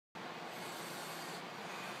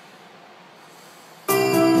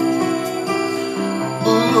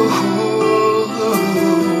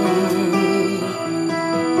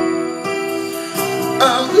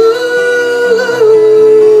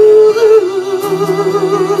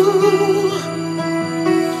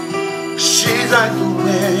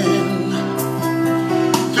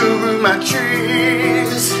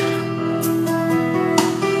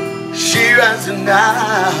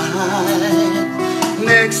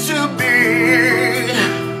used to be.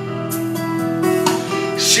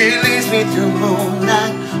 She leads me through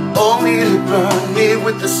moonlight, only to burn me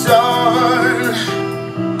with the sun.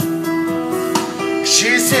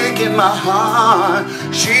 She's taking my heart,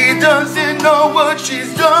 she doesn't know what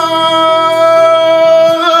she's done.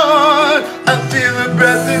 I feel her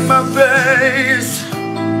breath in my face,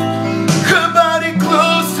 her body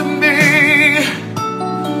close to me.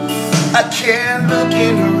 I can't look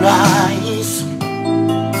in her eyes,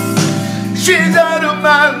 she's out of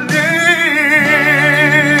my league.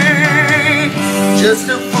 Just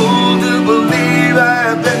a fool to believe I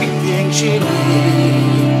have anything she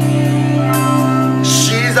needs.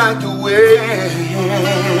 She's like the wind.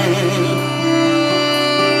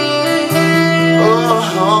 Oh,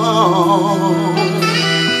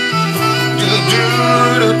 do do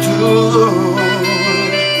do do.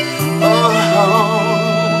 Oh,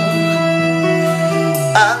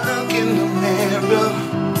 I look in the mirror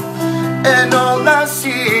and all I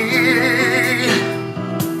see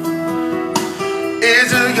is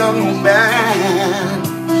a young man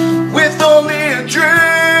with only a dream.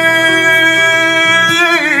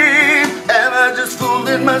 Am I just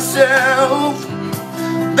fooling myself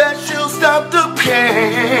that she'll stop the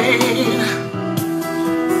pain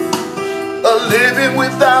of living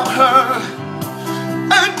without her?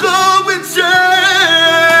 I go insane.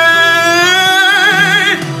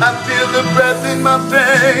 I feel the breath in my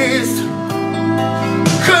face,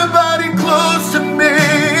 her body close to me.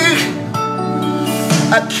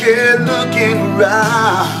 I can't look in her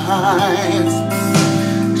eyes,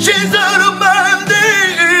 she's out of my league.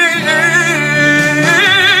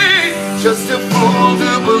 Just a fool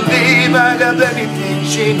to believe I have anything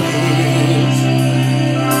she needs.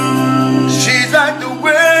 She's like the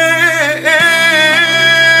wind, yeah.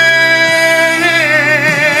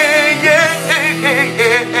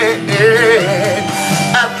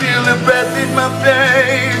 I feel her breath in my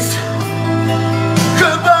face,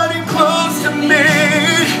 her body close to me.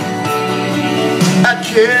 I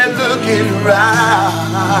can't look in her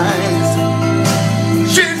eyes,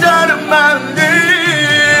 she's out of my league.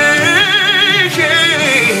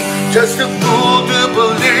 Just a fool to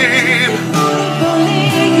believe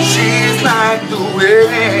she's like the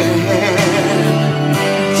wind.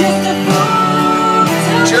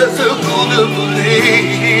 Just a fool to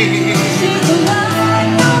believe.